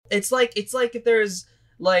It's like if there's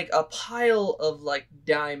like a pile of like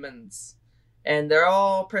diamonds, and they're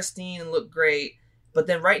all pristine and look great, but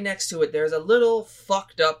then right next to it there's a little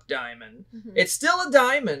fucked up diamond. Mhm. It's still a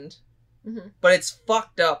diamond, Mhm. but it's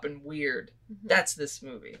fucked up and weird. Mhm. That's this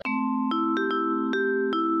movie.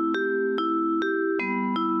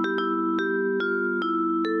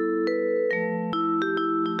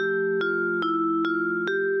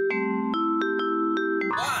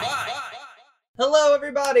 Hello,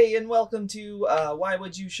 everybody, and welcome to Why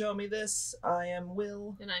Would You Show Me This? I am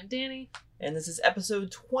Will. And I'm Danny. And this is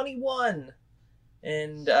episode 21.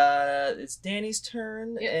 And it's Danny's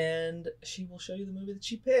turn, Yep. and she will show you the movie that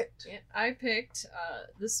she picked. Yeah, I picked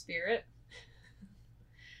The Spirit.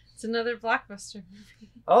 It's another blockbuster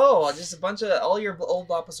movie. Oh, just a bunch of all your old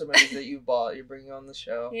blockbuster movies that you bought, you're bringing on the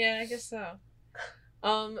show. Yeah, I guess so.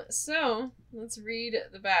 So, let's read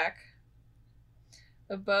the back.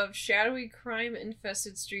 Above shadowy,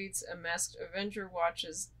 crime-infested streets, a masked Avenger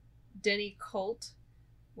watches. Denny Colt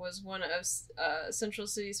was one of Central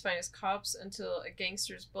City's finest cops until a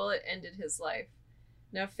gangster's bullet ended his life.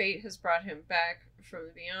 Now fate has brought him back from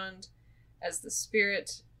the beyond as the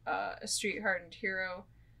Spirit, a street-hardened hero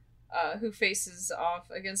who faces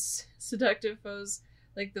off against seductive foes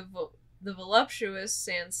like the voluptuous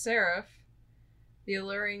Sans Serif, the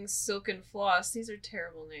alluring Silken Floss. These are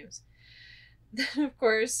terrible names. Then, of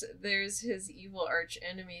course, there's his evil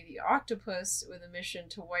arch-enemy, the Octopus, with a mission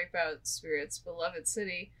to wipe out Spirit's beloved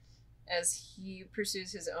city as he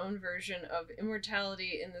pursues his own version of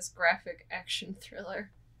immortality in this graphic action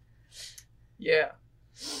thriller. Yeah.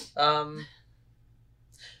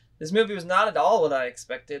 This movie was not at all what I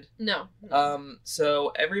expected. No.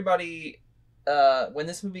 So everybody, when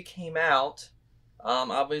this movie came out,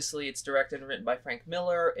 obviously it's directed and written by Frank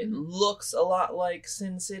Miller. It looks a lot like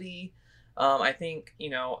Sin City. I think,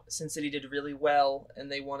 Sin City did really well,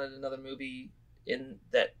 and they wanted another movie in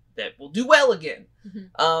that will do well again.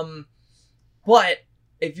 Mhm. But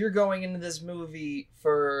if you're going into this movie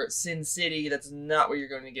for Sin City, that's not what you're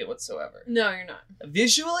going to get whatsoever. No, you're not.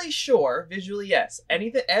 Visually, sure. Visually, yes.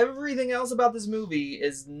 Everything else about this movie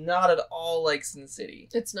is not at all like Sin City.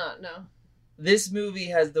 It's not, no. This movie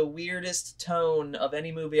has the weirdest tone of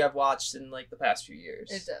any movie I've watched in like the past few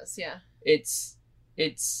years. It does, yeah. It's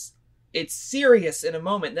serious in a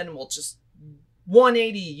moment, then we'll just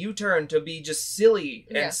 180 U-turn to be just silly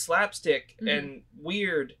and slapstick and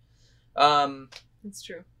weird. It's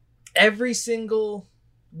true. Every single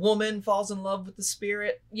woman falls in love with the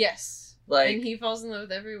Spirit. Yes. Like, and he falls in love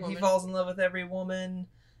with every woman. He falls in love with every woman.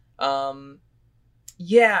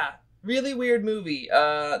 Yeah, really weird movie.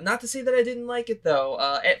 Not to say that I didn't like it though.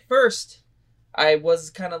 At first, I was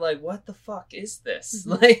kind of like, what the fuck is this?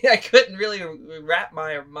 Mhm. Like, I couldn't really wrap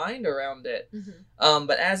my mind around it. Mm-hmm.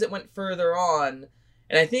 But as it went further on,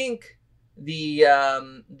 and I think the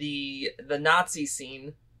Nazi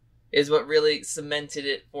scene is what really cemented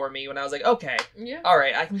it for me when I was like, okay, Yeah. all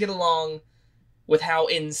right, I can get along with how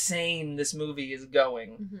insane this movie is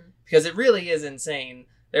going. Mm-hmm. Because it really is insane.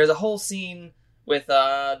 There's a whole scene with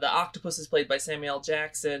the octopus is played by Samuel L.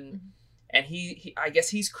 Jackson, and he I guess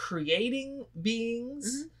he's creating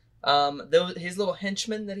beings. His little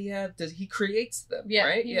henchmen that he creates them, Yeah,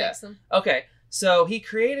 right? he makes them. Okay, so he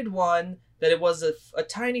created one that it was a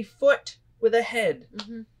tiny foot with a head,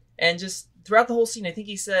 and just throughout the whole scene, I think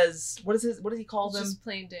he says, what does he call them? It's just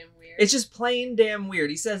plain damn weird. It's just plain damn weird.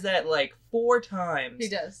 He says that like 4 times. He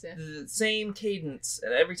does, yeah. The same cadence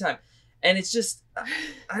every time. And it's just,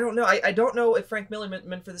 I don't know. I don't know if Frank Miller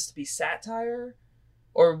meant for this to be satire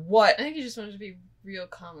or what. I think he just wanted to be real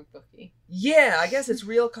comic booky. Yeah, I guess it's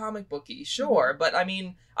real comic booky, sure. But I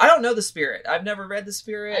mean, I don't know The Spirit. I've never read The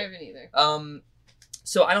Spirit. I haven't either.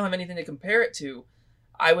 So I don't have anything to compare it to.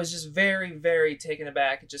 I was just very, very taken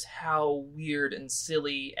aback at just how weird and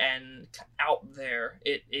silly and out there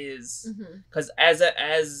it is. Because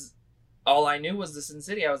as all I knew was the Sin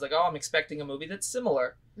City, I was like, oh, I'm expecting a movie that's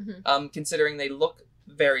similar. Considering they look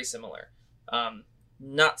very similar.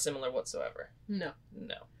 Not similar whatsoever. No.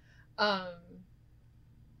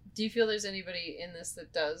 Do you feel there's anybody in this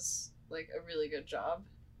that does like a really good job,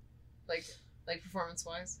 like performance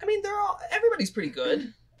wise? I mean, everybody's pretty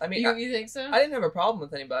good. I mean, you think so? I didn't have a problem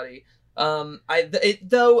with anybody.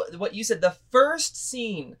 Though what you said, the first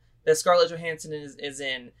scene that Scarlett Johansson is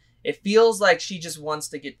in, it feels like she just wants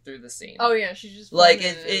to get through the scene. Oh yeah, she just like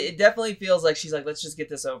it definitely feels like she's like, let's just get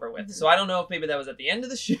this over with. So I don't know if maybe that was at the end of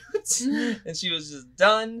the shoot and she was just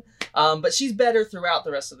done. But she's better throughout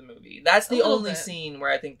the rest of the movie. That's the only scene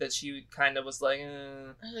where I think that she kind of was like, her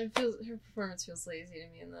performance feels lazy to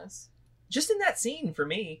me in this. Just in that scene for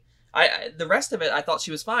me. the rest of it, I thought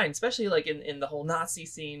she was fine, especially like in the whole Nazi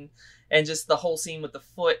scene and just the whole scene with the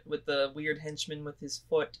foot, with the weird henchman with his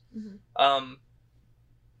foot. Mm-hmm.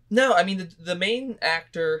 No, I mean the main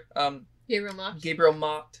actor, Gabriel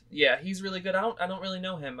Macht. Yeah, he's really good. I don't really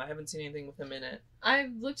know him. I haven't seen anything with him in it.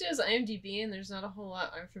 I've looked at his IMDb and there's not a whole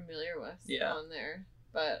lot I'm familiar with on there,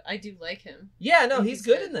 but I do like him. Yeah, no, he's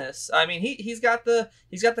good in this. I mean, he's got the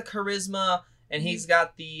charisma, and he's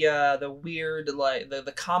got the weird, like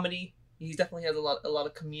the comedy. He definitely has a lot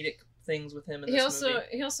of comedic things with him in this movie.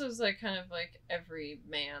 He also is like kind of like every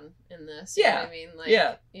man in this. Yeah. You know what I mean?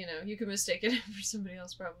 Like, you know, you could mistake it for somebody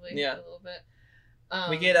else probably a little bit.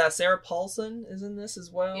 We get Sarah Paulson is in this as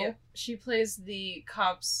well. Yeah, she plays the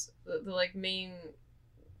cop's the like main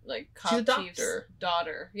like cop she's a chief's doctor.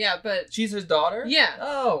 daughter. Yeah, but she's his daughter. Yeah.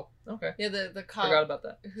 Oh, okay. Yeah, the cop. Forgot about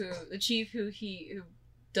that. The chief who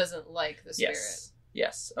doesn't like the spirit.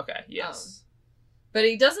 Yes. Okay. Yes. But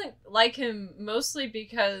he doesn't like him mostly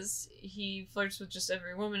because he flirts with just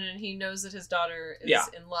every woman, and he knows that his daughter is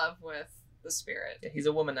in love with the spirit. Yeah, he's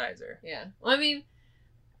a womanizer. Yeah. Well, I mean,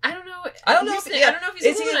 I don't know. I don't know if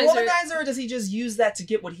he's a womanizer, or does he just use that to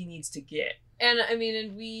get what he needs to get? And I mean,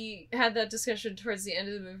 and we had that discussion towards the end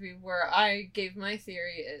of the movie where I gave my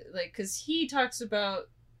theory, like, because he talks about,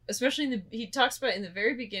 especially in the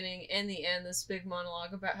very beginning and the end, this big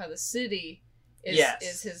monologue about how the city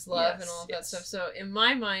is his love and all of that stuff. So in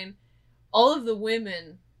my mind, all of the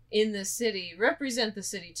women in the city represent the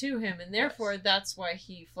city to him, and therefore that's why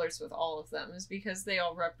he flirts with all of them, is because they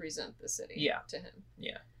all represent the city to him.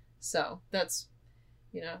 Yeah. So that's,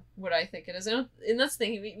 you know, what I think it is. And that's the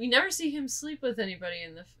thing, we never see him sleep with anybody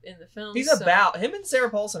in the film. Him and Sarah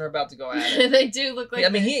Paulson are about to go at it. They do look like. I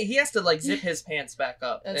mean, he has to like zip his pants back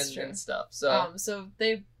up and stuff. So so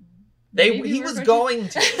he was going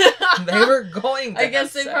to. They were going to. I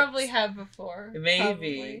guess they sex. probably have before. Maybe.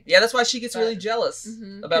 Probably. Yeah, that's why she gets really jealous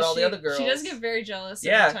about all the other girls. She does get very jealous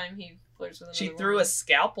every time he flirts with another She threw a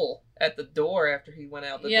scalpel at the door after he went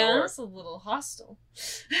out the door. Yeah, that's a little hostile.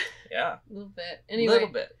 Yeah. A little bit. Anyway. A little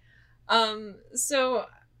bit. So,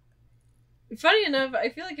 funny enough, I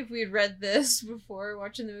feel like if we had read this before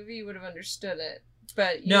watching the movie, you would have understood it.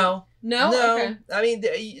 But No. Okay. I mean,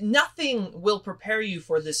 nothing will prepare you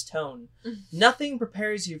for this tone. Nothing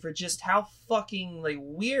prepares you for just how fucking like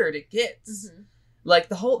weird it gets. Mm-hmm. Like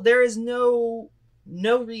there is no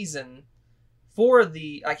reason for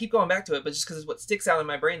I keep going back to it, but just because it's what sticks out in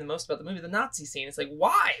my brain the most about the movie, the Nazi scene. It's like,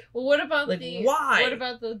 why? Well, what about why? What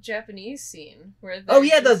about the Japanese scene where?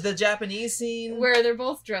 The Japanese scene where they're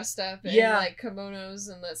both dressed up in like kimonos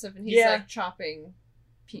and that stuff, and he's like chopping.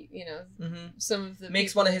 You know, some of the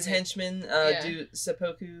makes one of his henchmen do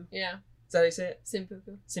seppuku. Yeah, is that how you say it?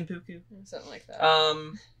 Simpuku, something like that.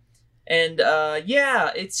 And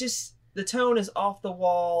it's just the tone is off the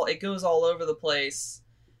wall. It goes all over the place.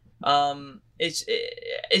 It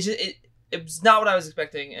was not what I was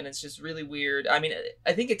expecting, and it's just really weird. I mean,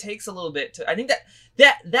 I think it takes a little bit to. I think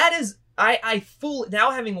that is I fully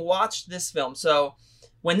now having watched this film. So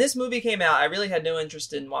when this movie came out, I really had no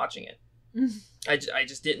interest in watching it. I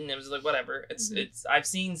just didn't. It was like, whatever. It's I've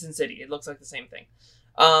seen Sin City. It looks like the same thing.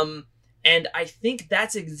 And I think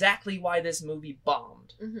that's exactly why this movie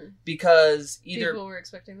bombed. Because people were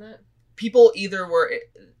expecting that. People either were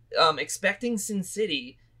expecting Sin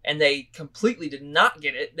City and they completely did not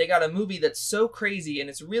get it. They got a movie that's so crazy and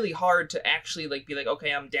it's really hard to actually like be like,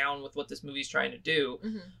 okay, I'm down with what this movie's trying to do.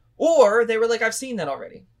 Or they were like, I've seen that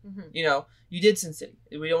already. You know, you did Sin City.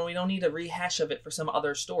 We don't need a rehash of it for some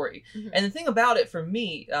other story. And the thing about it for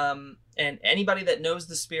me, and anybody that knows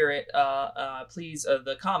the spirit, please,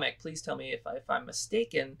 the comic, please tell me if I'm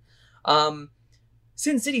mistaken.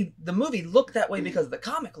 Sin City, the movie looked that way because the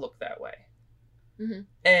comic looked that way.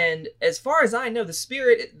 And as far as I know,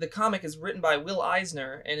 the comic is written by Will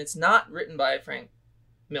Eisner, and it's not written by Frank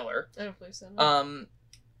Miller. I don't believe so. No.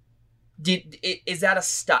 Is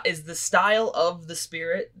the style of the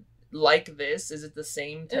spirit like this? Is it the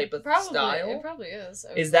same type of style? It probably is.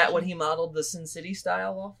 Is that what he modeled the Sin City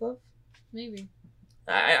style off of? Maybe.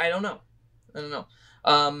 I don't know.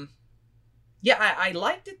 Yeah, I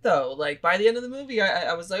liked it though. Like by the end of the movie,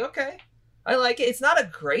 I was like, okay, I like it. It's not a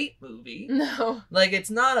great movie. No. Like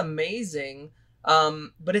it's not amazing.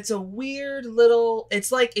 But it's a weird little.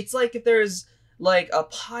 It's like if there's like a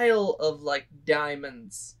pile of like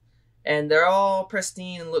diamonds. And they're all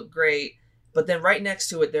pristine and look great. But then right next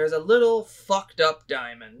to it, there's a little fucked up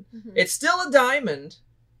diamond. It's still a diamond,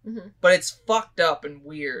 but it's fucked up and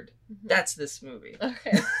weird. That's this movie.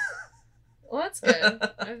 Okay. Well, that's good.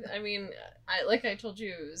 I mean, like I told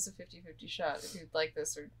you, it was a 50-50 shot if you'd like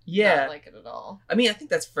this or not like it at all. I mean, I think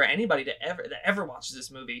that's for anybody that ever watches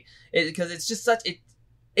this movie, because it's just such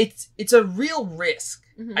it's a real risk,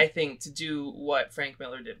 I think, to do what Frank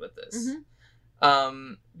Miller did with this.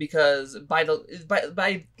 Because by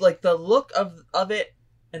like the look of it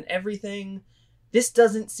and everything, this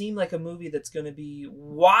doesn't seem like a movie that's going to be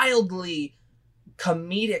wildly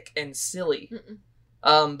comedic and silly.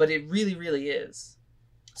 But it really, really is.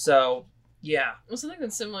 So, yeah. Well, something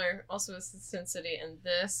that's similar also with Sin City and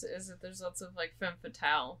this is that there's lots of like femme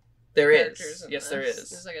fatale. There is. Yes, there is.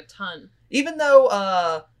 There's like a ton. Even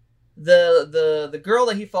though the girl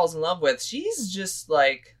that he falls in love with, she's just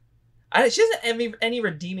like, she doesn't have any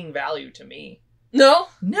redeeming value to me. No?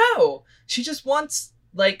 No. She just wants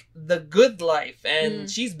like the good life, and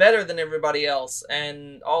she's better than everybody else,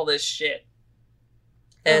 and all this shit.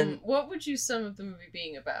 And what would you sum up the movie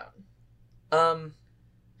being about?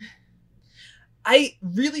 I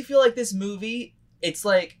really feel like this movie, it's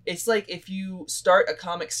like if you start a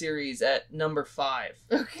comic series at number 5.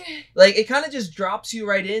 Okay. Like, it kind of just drops you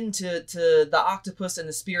right into the octopus and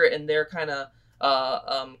the spirit and their kind of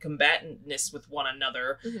combatantness with one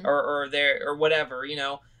another, or whatever, you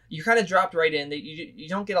know. You're kind of dropped right in. That you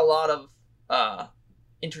don't get a lot of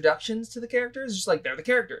introductions to the characters. It's just like, they're the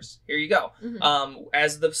characters. Here you go.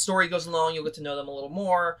 As the story goes along, you'll get to know them a little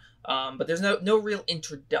more. But there's no real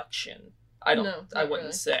introduction. I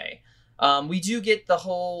wouldn't say. We do get the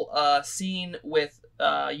whole scene with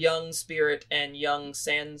young Spirit and young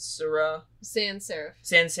Sans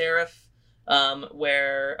Serif,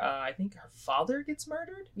 where I think her father gets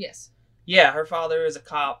murdered. Yes. Yeah, her father is a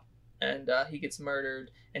cop, and he gets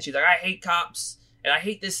murdered. And she's like, I hate cops, and I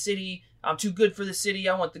hate this city. I'm too good for the city.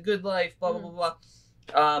 I want the good life, blah, blah, blah,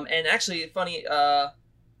 blah. And actually, funny,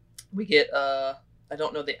 we get, I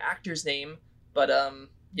don't know the actor's name, but,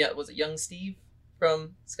 was it Young Steve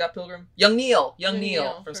from Scott Pilgrim? Young Neil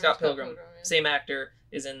from Scott Pilgrim. Yeah. Same actor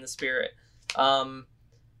is in The Spirit.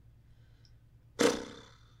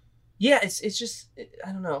 Yeah, it's just,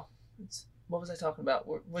 I don't know. What was I talking about?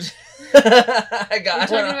 We're talking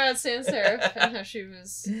about Sans Serif and how she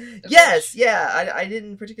was... Yes, yeah. I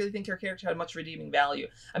didn't particularly think her character had much redeeming value.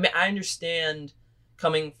 I mean, I understand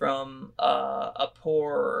coming from a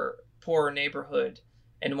poor neighborhood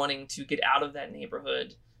and wanting to get out of that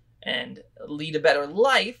neighborhood and lead a better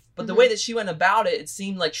life, but the way that she went about it, it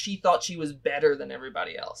seemed like she thought she was better than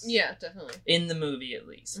everybody else. Yeah, definitely. In the movie, at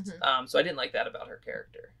least. So I didn't like that about her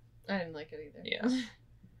character. I didn't like it either. Yeah.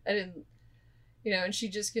 I didn't... You know, and she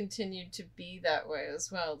just continued to be that way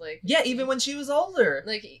as well. Like, yeah, even when she was older.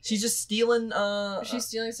 Like, she's just stealing, she's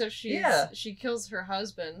stealing stuff. She kills her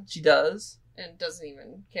husband. She does. And doesn't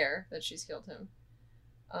even care that she's killed him.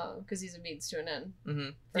 Because he's a means to an end. For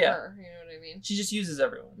her, you know what I mean? She just uses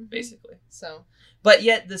everyone, basically. So. But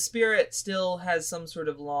yet, the Spirit still has some sort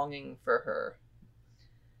of longing for her.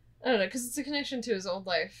 I don't know, because it's a connection to his old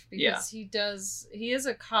life. Because he is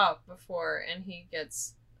a cop before, and he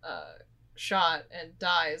gets, shot and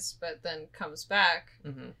dies, but then comes back.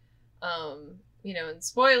 You know, and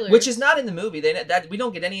spoilers, which is not in the movie. We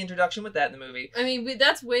don't get any introduction with that in the movie. I mean,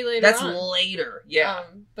 that's way later. That's later, yeah.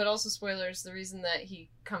 But also spoilers. The reason that he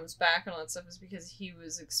comes back and all that stuff is because he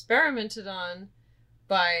was experimented on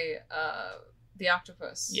by the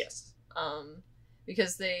octopus. Yes.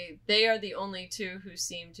 Because they are the only two who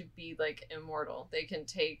seem to be like immortal. They can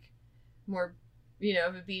take more, you know,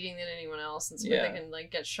 of a beating than anyone else, and so they can like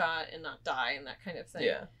get shot and not die and that kind of thing.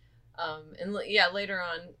 Yeah. And later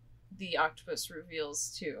on, the octopus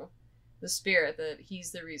reveals to the Spirit that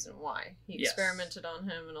he's the reason why he experimented on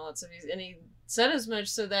him and all that stuff. And he said as much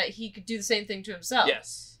so that he could do the same thing to himself.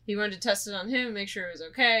 Yes. He wanted to test it on him, make sure it was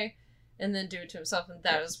okay, and then do it to himself. And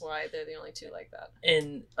that is why they're the only two like that.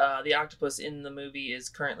 And the octopus in the movie is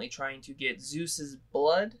currently trying to get Zeus's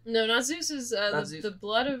blood. No, not Zeus's. The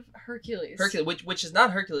blood of Hercules. Which is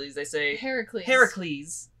not Hercules. They say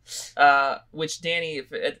Heracles. Which Danny,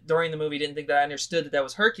 during the movie, didn't think that I understood that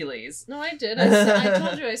was Hercules. No, I did. I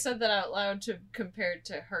told you I said that out loud to compare it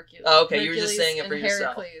to Hercules. Oh, okay. Hercules, you were just saying it for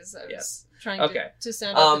yourself. Heracles. I was trying to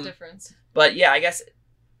sound out the difference. But yeah, I guess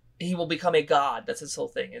he will become a god. That's his whole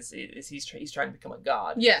thing. Is he's trying to become a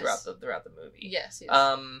god throughout the movie. Yes.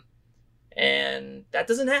 And that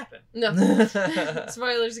doesn't happen. No.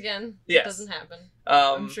 Spoilers again. Yes. It doesn't happen.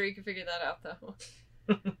 I'm sure you can figure that out though.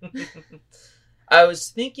 I was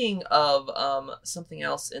thinking of something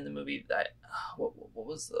else in the movie that what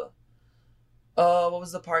was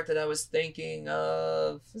the part that I was thinking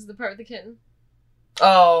of? Is the part with the kitten?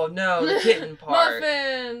 Oh no, the kitten part.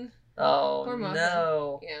 Muffin. Oh, Poor Muffin.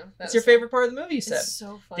 no. Yeah. That's your favorite part of the movie, you said. It's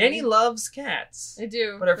so funny. Danny loves cats. I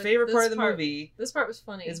do. But her favorite part of the movie This part was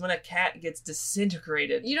funny. is when a cat gets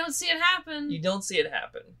disintegrated. You don't see it happen. You don't see it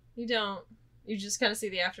happen. You don't. You just kind of see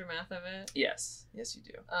the aftermath of it. Yes. Yes, you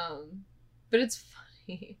do. But it's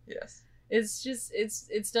funny. Yes. It's just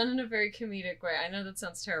it's done in a very comedic way. I know that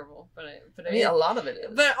sounds terrible, but I mean, a lot of it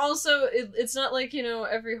is. But also, it's not like, you know,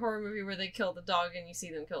 every horror movie where they kill the dog and you see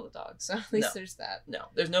them kill the dog. So at least there's that. No,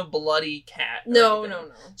 there's no bloody cat.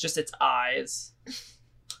 No. Just its eyes.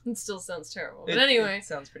 It still sounds terrible. But anyway, it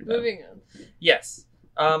sounds pretty bad. Moving on. Yes.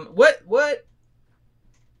 What?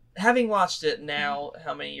 Having watched it now,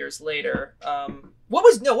 how many years later?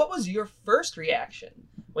 What was your first reaction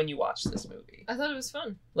when you watched this movie? I thought it was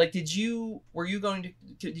fun. Like, did you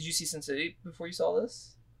see Sin City before you saw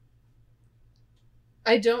this?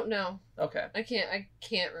 I don't know. Okay. I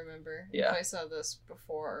can't remember if I saw this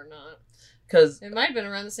before or not. Because it might have been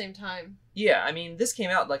around the same time. Yeah, I mean, this came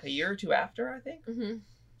out like a year or two after, I think. Mm-hmm.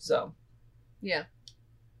 So. Yeah.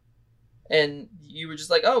 And you were just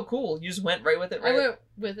like, oh, cool. You just went right with it, right? I went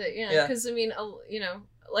with it, yeah. Because, I mean, you know,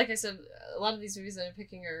 like I said, a lot of these movies that I'm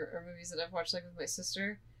picking are movies that I've watched, like, with my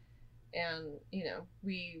sister. And, you know,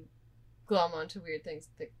 we glom onto weird things,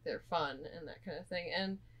 think they're fun and that kind of thing.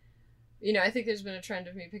 And, you know, I think there's been a trend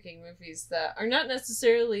of me picking movies that are not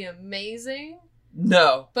necessarily amazing.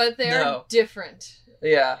 No. But they're different.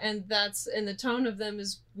 Yeah. And the tone of them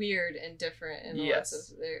is weird and different. And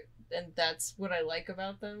and that's what I like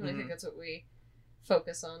about them. Mm-hmm. I think that's what we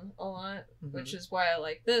focus on a lot, which is why I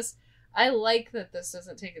like this. I like that this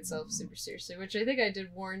doesn't take itself super seriously, which I think I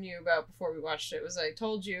did warn you about before we watched it. Was I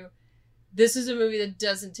told you this is a movie that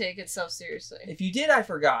doesn't take itself seriously. If you did, I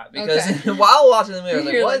forgot, because while watching the movie, I was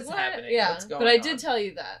like, what's what? happening? Yeah, what's going but I on? did tell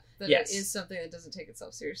you that it is something that doesn't take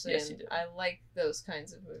itself seriously. Yes, and you did. I like those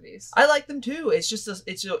kinds of movies. I like them too. It's just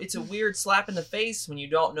it's a weird slap in the face when you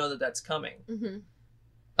don't know that that's coming. Mm-hmm.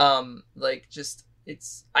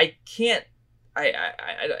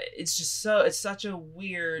 It's such a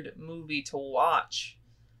weird movie to watch,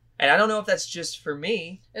 and I don't know if that's just for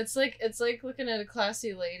me. It's like looking at a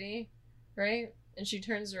classy lady, right? And she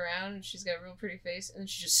turns around and she's got a real pretty face, and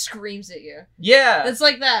she just screams at you. Yeah, it's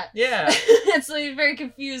like that. Yeah, it's like very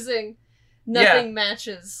confusing. Nothing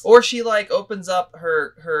matches. Or she like opens up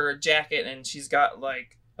her jacket and she's got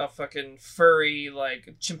like a fucking furry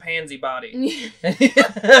like chimpanzee body, and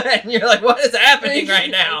you're like, what is happening right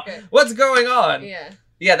now? Okay. What's going on?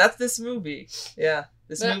 Yeah, that's this movie. Yeah,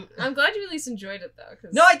 I'm glad you at least enjoyed it though.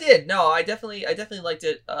 No, I did. No, I definitely liked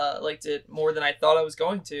it. Liked it more than I thought I was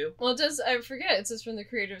going to. Well, it does. I forget. It says from the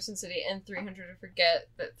creator of Sin City and 300. I forget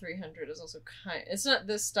that 300 is also it's not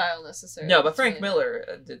this style necessarily. No, but Frank Miller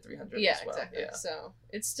did 300. Yeah, as well. Exactly. Yeah. So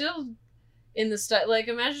it's still in the style. Like,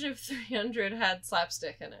 imagine if 300 had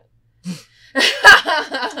slapstick in it.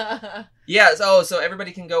 Yeah. So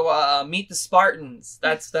everybody can go meet the Spartans.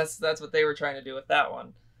 That's what they were trying to do with that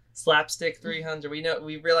one. Slapstick 300.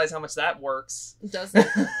 We realize how much that works. Doesn't.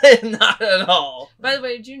 Not at all. By the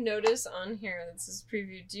way, did you notice on here, this is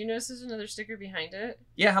preview, do you notice there's another sticker behind it?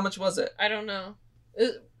 Yeah, how much was it? I don't know.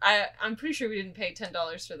 I'm pretty sure we didn't pay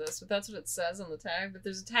 $10 for this, but that's what it says on the tag. But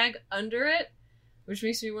there's a tag under it, which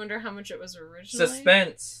makes me wonder how much it was originally.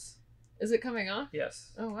 Suspense. Is it coming off?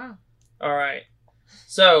 Yes. Oh, wow. All right.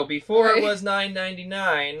 So, before it was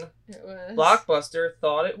 $9.99, Blockbuster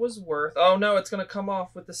thought it was worth... Oh, no, it's going to come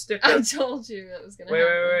off with the sticker. I told you that was going to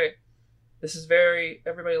happen. Wait. This is very...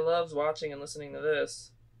 Everybody loves watching and listening to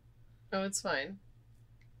this. Oh, it's fine.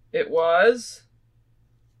 It was...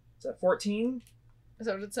 Is that 14? Is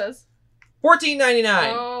that what it says?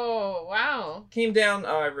 $14.99. Oh, wow. Came down...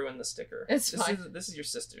 Oh, I ruined the sticker. It's fine. This is your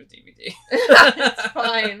sister's DVD. It's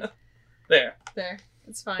fine. There.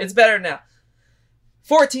 It's fine. It's better now.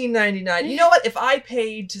 $14.99. You know what? If I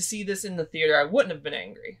paid to see this in the theater, I wouldn't have been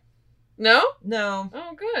angry. No? No.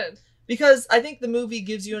 Oh, good. Because I think the movie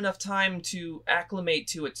gives you enough time to acclimate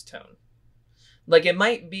to its tone. Like, it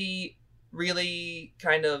might be really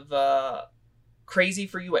kind of crazy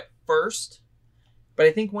for you at first, but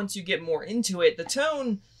I think once you get more into it, the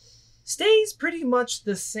tone stays pretty much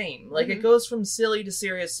the same. Like, it goes from silly to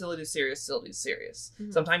serious, silly to serious, silly to serious. Mm-hmm.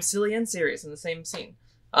 Sometimes silly and serious in the same scene.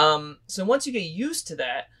 So once you get used to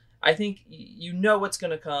that, I think you know what's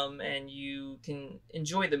going to come and you can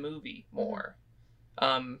enjoy the movie more.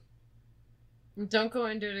 Don't go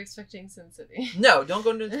into it expecting Sin City. No, don't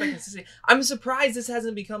go into it expecting Sin City. I'm surprised this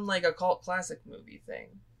hasn't become like a cult classic movie thing.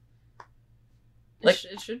 Like,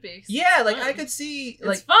 it should be. Yeah, like I could see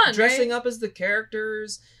like fun, dressing up as the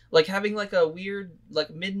characters, like having like a weird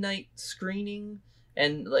like midnight screening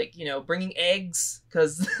and like, you know, bringing eggs,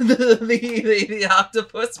 because the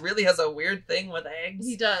octopus really has a weird thing with eggs.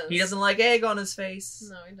 He does. He doesn't like egg on his face.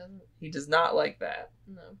 No, he doesn't. He does not like that.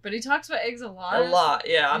 No, but he talks about eggs a lot. A lot,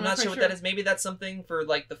 yeah. I'm not sure quite what that is. Maybe that's something for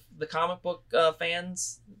like the comic book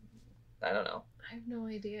fans. I don't know. I have no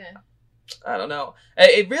idea. I don't know.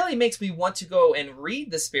 It really makes me want to go and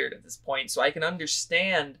read The Spirit at this point, so I can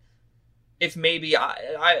understand if maybe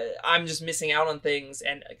I'm just missing out on things,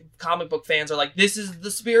 and comic book fans are like, "This is The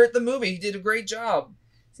Spirit, the movie. He did a great job."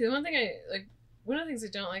 See, one of the things I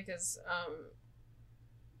don't like is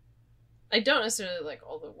I don't necessarily like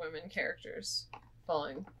all the women characters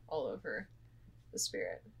falling all over The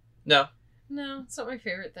Spirit. No, it's not my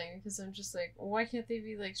favorite thing, because I'm just like, well, why can't they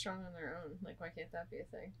be like strong on their own? Like, why can't that be a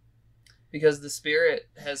thing? because The Spirit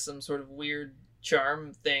has some sort of weird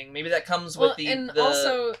charm thing. Maybe that comes with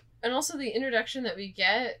also the introduction that we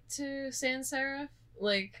get to Sans Serif,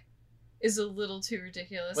 like, is a little too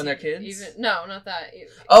ridiculous. When they're kids? No, not that.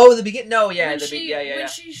 Oh, the beginning. No, yeah, When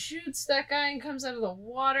she shoots that guy and comes out of the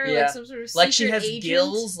water, yeah. like some sort of secret like she has agent.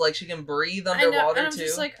 Gills, like she can breathe underwater and I'm too.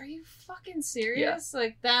 just like, are you fucking serious?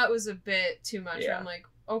 Like, that was a bit too much. Yeah. I'm like,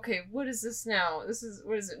 okay, what is this now?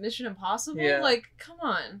 What is it, Mission Impossible? Yeah. Like, come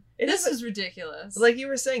on. This is ridiculous. Like you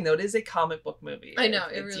were saying, though, it is a comic book movie. I know,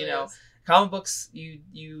 it's, it really you know, is. Comic books,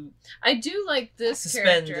 you I do like this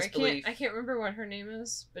suspend character. disbelief. I can't remember what her name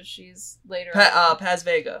is, but she's later. Paz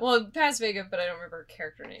Vega. Well, Paz Vega, but I don't remember her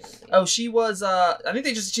character name. Oh, she was. I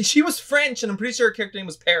think she was French, and I'm pretty sure her character name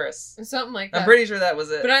was Paris. Something like that. I'm pretty sure that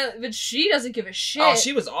was it. But she doesn't give a shit. Oh,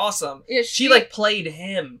 she was awesome. Yeah, she like played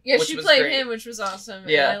him. Yeah, which she was played great. him, which was awesome.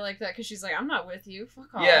 Yeah, and I like that because she's like, I'm not with you.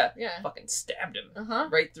 Fuck off. Yeah. Fucking stabbed him.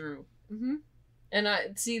 Right through. And I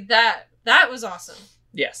see that was awesome.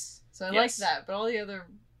 Yes. So I like that, but all the other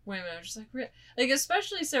women, I'm just like,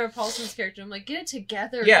 especially Sarah Paulson's character. I'm like, get it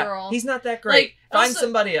together, girl. He's not that great. Like, Find also,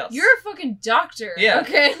 somebody else. You're a fucking doctor. Yeah.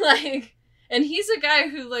 Okay, like, and he's a guy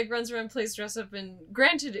who like runs around, plays dress up, and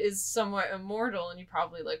granted is somewhat immortal, and you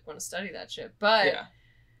probably like want to study that shit, but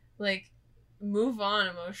like, move on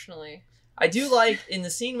emotionally. I do like in the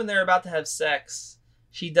scene when they're about to have sex,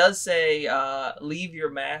 she does say, "Leave your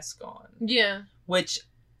mask on." Yeah. Which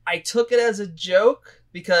I took it as a joke.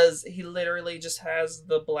 Because he literally just has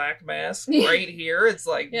the black mask right here. It's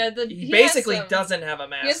like, he basically doesn't have a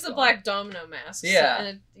mask. He has the black domino mask. Yeah. So,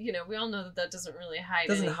 and we all know that doesn't really hide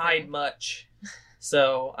doesn't anything. hide much.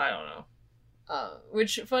 So, I don't know.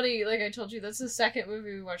 Which, funny, like I told you, that's the second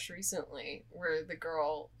movie we watched recently where the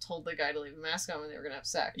girl told the guy to leave a mask on when they were going to have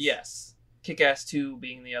sex. Yes. Kick-Ass 2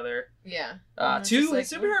 being the other. Yeah. Two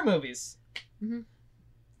superhero movies. Mm-hmm.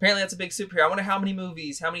 Apparently that's a big superhero. I wonder how many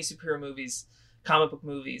superhero movies, comic book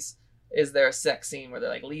movies, is there a sex scene where they're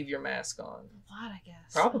like, leave your mask on? A lot, I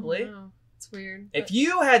guess. Probably. I don't know. It's weird. If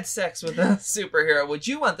you had sex with a superhero, would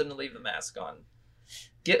you want them to leave the mask on?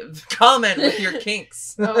 Comment with your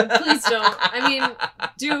kinks. Oh, please don't. I mean,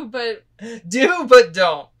 do, but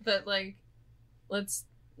don't. But, like, let's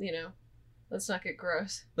not get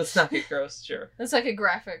gross. Let's not get gross, sure. Let's not get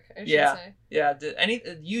graphic, I should say. Yeah, any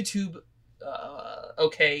YouTube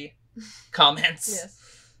okay comments.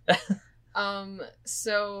 Yes.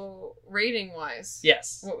 So rating wise,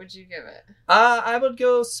 yes. What would you give it? I would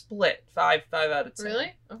go split 5 out of 10.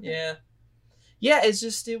 Really? Okay. Yeah. It's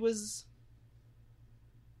just it was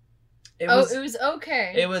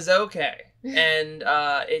okay. It was okay, and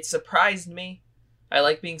it surprised me. I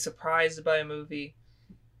like being surprised by a movie,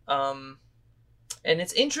 and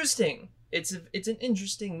it's interesting. It's an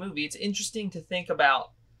interesting movie. It's interesting to think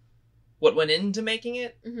about what went into making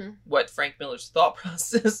it, what Frank Miller's thought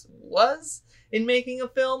process was in making a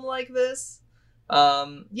film like this.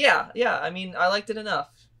 Yeah. I mean, I liked it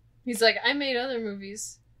enough. He's like, I made other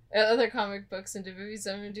movies, other comic books into movies.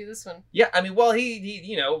 I'm gonna do this one. Yeah, I mean, well,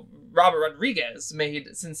 he Robert Rodriguez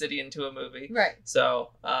made Sin City into a movie, right?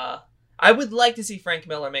 So, I would like to see Frank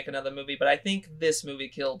Miller make another movie, but I think this movie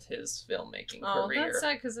killed his filmmaking career. Oh, that's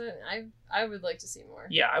sad because I would like to see more.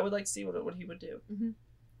 Yeah, I would like to see what he would do. Mm-hmm.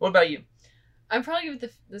 What about you? I'd probably give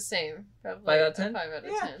it the same. Probably 5 out of 10? 5 out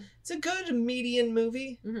of 10. It's a good median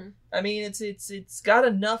movie. Mm-hmm. I mean, it's got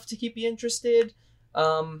enough to keep you interested.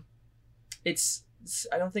 I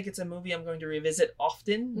don't think it's a movie I'm going to revisit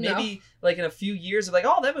often. Maybe like in a few years of like,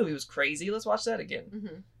 oh, that movie was crazy. Let's watch that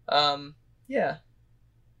again. Mm-hmm. Yeah.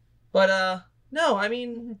 But no, I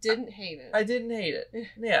mean, didn't hate it. I didn't hate it.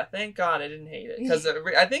 Yeah, thank God I didn't hate it, because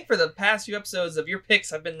I think for the past few episodes of your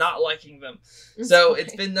picks, I've been not liking them. So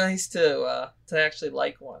it's been nice to actually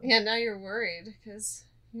like one. Yeah, now you're worried because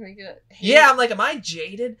we get hate. Yeah, I'm like, am I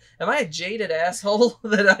jaded? Am I a jaded asshole?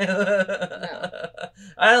 No.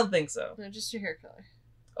 I don't think so. No, just your hair color.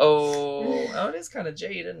 Oh, it is kind of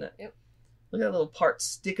jade, isn't it? Yep. Look at that little part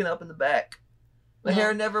sticking up in the back. The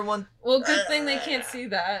hair never won. Well, good thing they can't see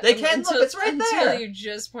that. They can, look, it's right there. Until you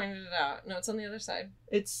just pointed it out. No, it's on the other side.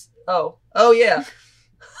 Oh yeah.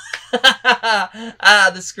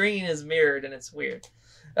 The screen is mirrored and it's weird.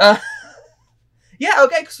 Yeah,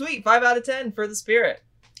 okay, sweet. 5 out of 10 for the Spirit.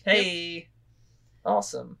 Hey. Yep.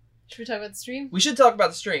 Awesome. Should we talk about the stream? We should talk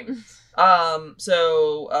about the stream.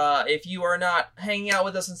 So if you are not hanging out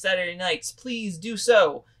with us on Saturday nights, please do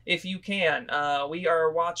so if you can. We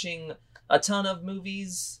are watching a ton of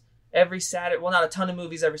movies every Saturday. Well, not a ton of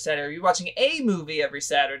movies every Saturday. We're watching a movie every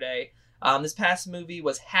Saturday. This past movie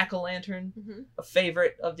was Hack-A-Lantern, a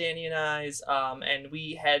favorite of Danny and I's, and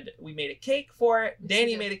we made a cake for it.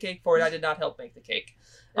 Danny made a cake for it. I did not help make the cake.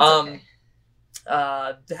 Okay.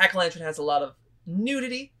 The Hack-A-Lantern has a lot of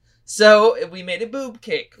nudity, so we made a boob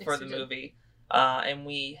cake for the movie, and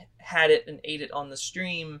we had it and ate it on the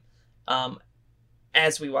stream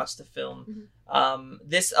as we watched the film.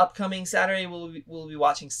 This upcoming Saturday, we'll be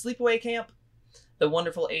watching Sleepaway Camp, the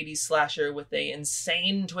wonderful 80s slasher with a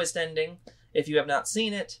insane twist ending. If you have not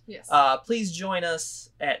seen it, yes. Please join us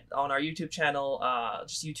on our YouTube channel,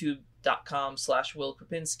 just youtube.com/Will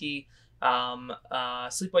Krupinski.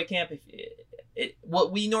 Sleepaway Camp,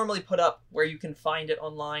 what we normally put up where you can find it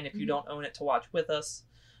online if you don't own it to watch with us.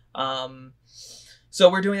 So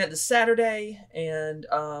we're doing that this Saturday, and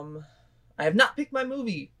I have not picked my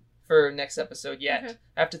movie for next episode yet. Okay.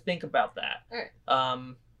 I have to think about that. All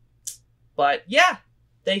right. But yeah,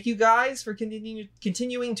 thank you guys for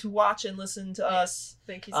continuing to watch and listen to us.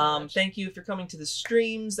 Thank you so much. Thank you for coming to the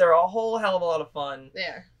streams. They're a whole hell of a lot of fun. They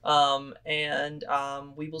are. And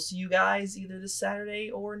we will see you guys either this Saturday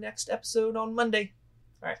or next episode on Monday.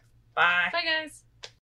 All right. Bye. Bye, guys.